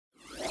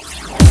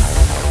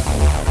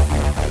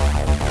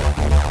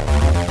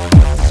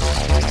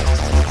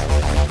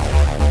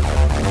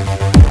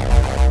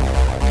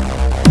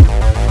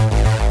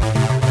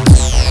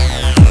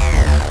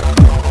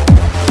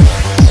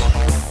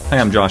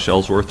I'm Josh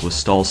Ellsworth with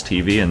Stahls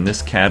TV. In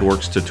this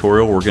CadWorx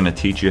tutorial, we're going to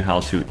teach you how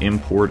to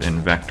import and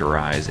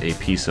vectorize a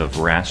piece of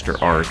raster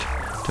art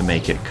to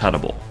make it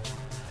cuttable.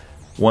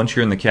 Once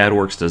you're in the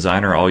CadWorx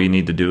Designer, all you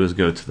need to do is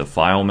go to the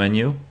File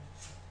menu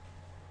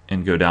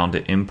and go down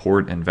to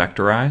Import and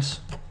Vectorize.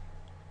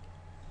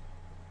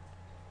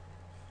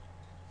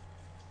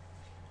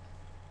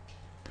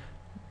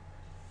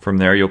 From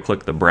there, you'll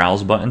click the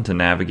Browse button to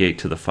navigate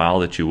to the file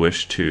that you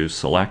wish to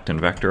select and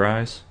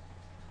vectorize.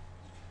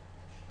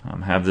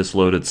 Have this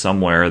loaded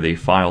somewhere, the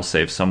file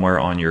saved somewhere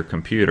on your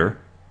computer.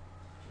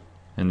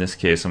 In this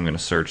case, I'm going to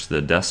search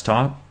the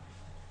desktop.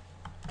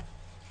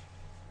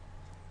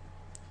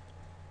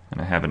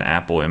 And I have an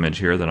Apple image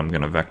here that I'm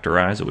going to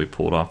vectorize that we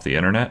pulled off the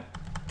internet.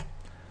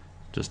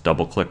 Just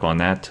double click on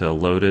that to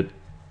load it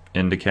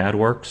into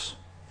CadWorx.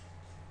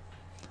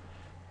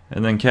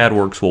 And then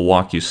CadWorx will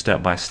walk you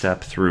step by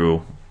step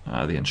through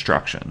the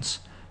instructions.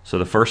 So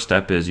the first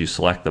step is you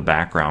select the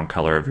background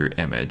color of your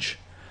image.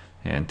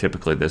 And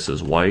typically this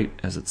is white,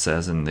 as it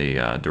says in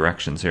the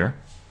directions here.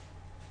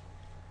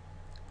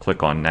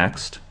 Click on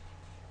Next.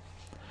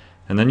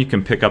 And then you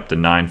can pick up the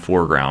 9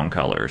 foreground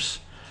colors.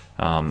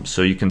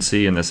 So you can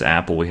see in this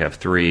apple we have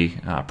 3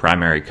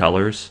 primary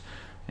colors.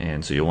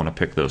 And so you'll want to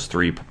pick those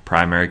 3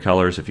 primary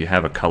colors. If you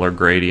have a color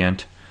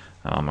gradient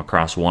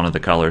across one of the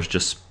colors,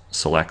 just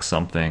select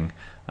something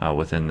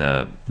within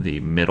the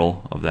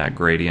middle of that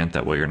gradient.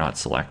 That way you're not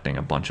selecting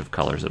a bunch of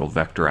colors. It'll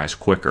vectorize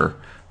quicker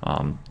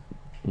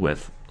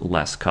with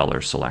less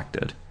colors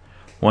selected.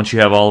 Once you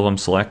have all of them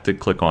selected,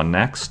 click on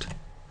Next,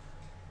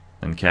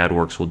 and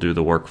CadWorx will do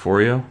the work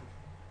for you.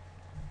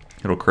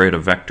 It'll create a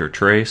vector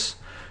trace,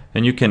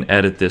 and you can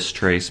edit this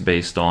trace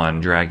based on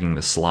dragging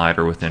the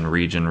slider within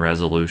region,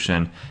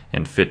 resolution,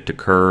 and fit to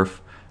curve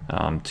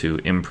to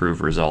improve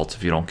results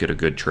if you don't get a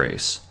good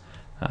trace.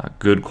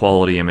 Good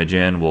quality image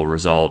in will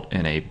result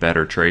in a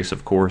better trace,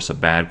 of course. A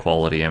bad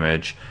quality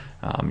image,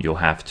 you'll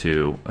have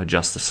to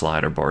adjust the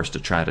slider bars to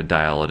try to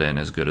dial it in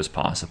as good as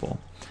possible.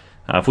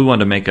 If we wanted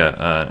to make an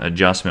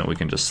adjustment, we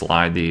can just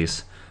slide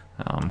these,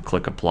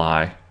 click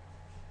Apply,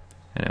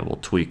 and it will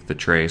tweak the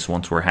trace.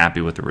 Once we're happy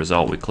with the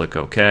result, we click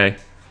OK.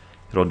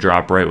 It'll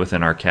drop right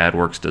within our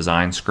CadWorx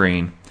design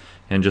screen.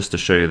 And just to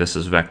show you this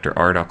is vector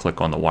art, I'll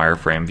click on the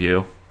wireframe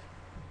view,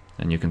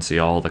 and you can see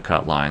all the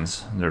cut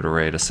lines that are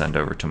ready to send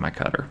over to my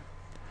cutter.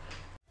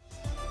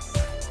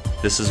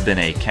 This has been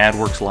a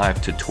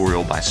CadWorxLive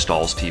tutorial by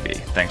Stahls TV.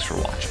 Thanks for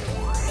watching.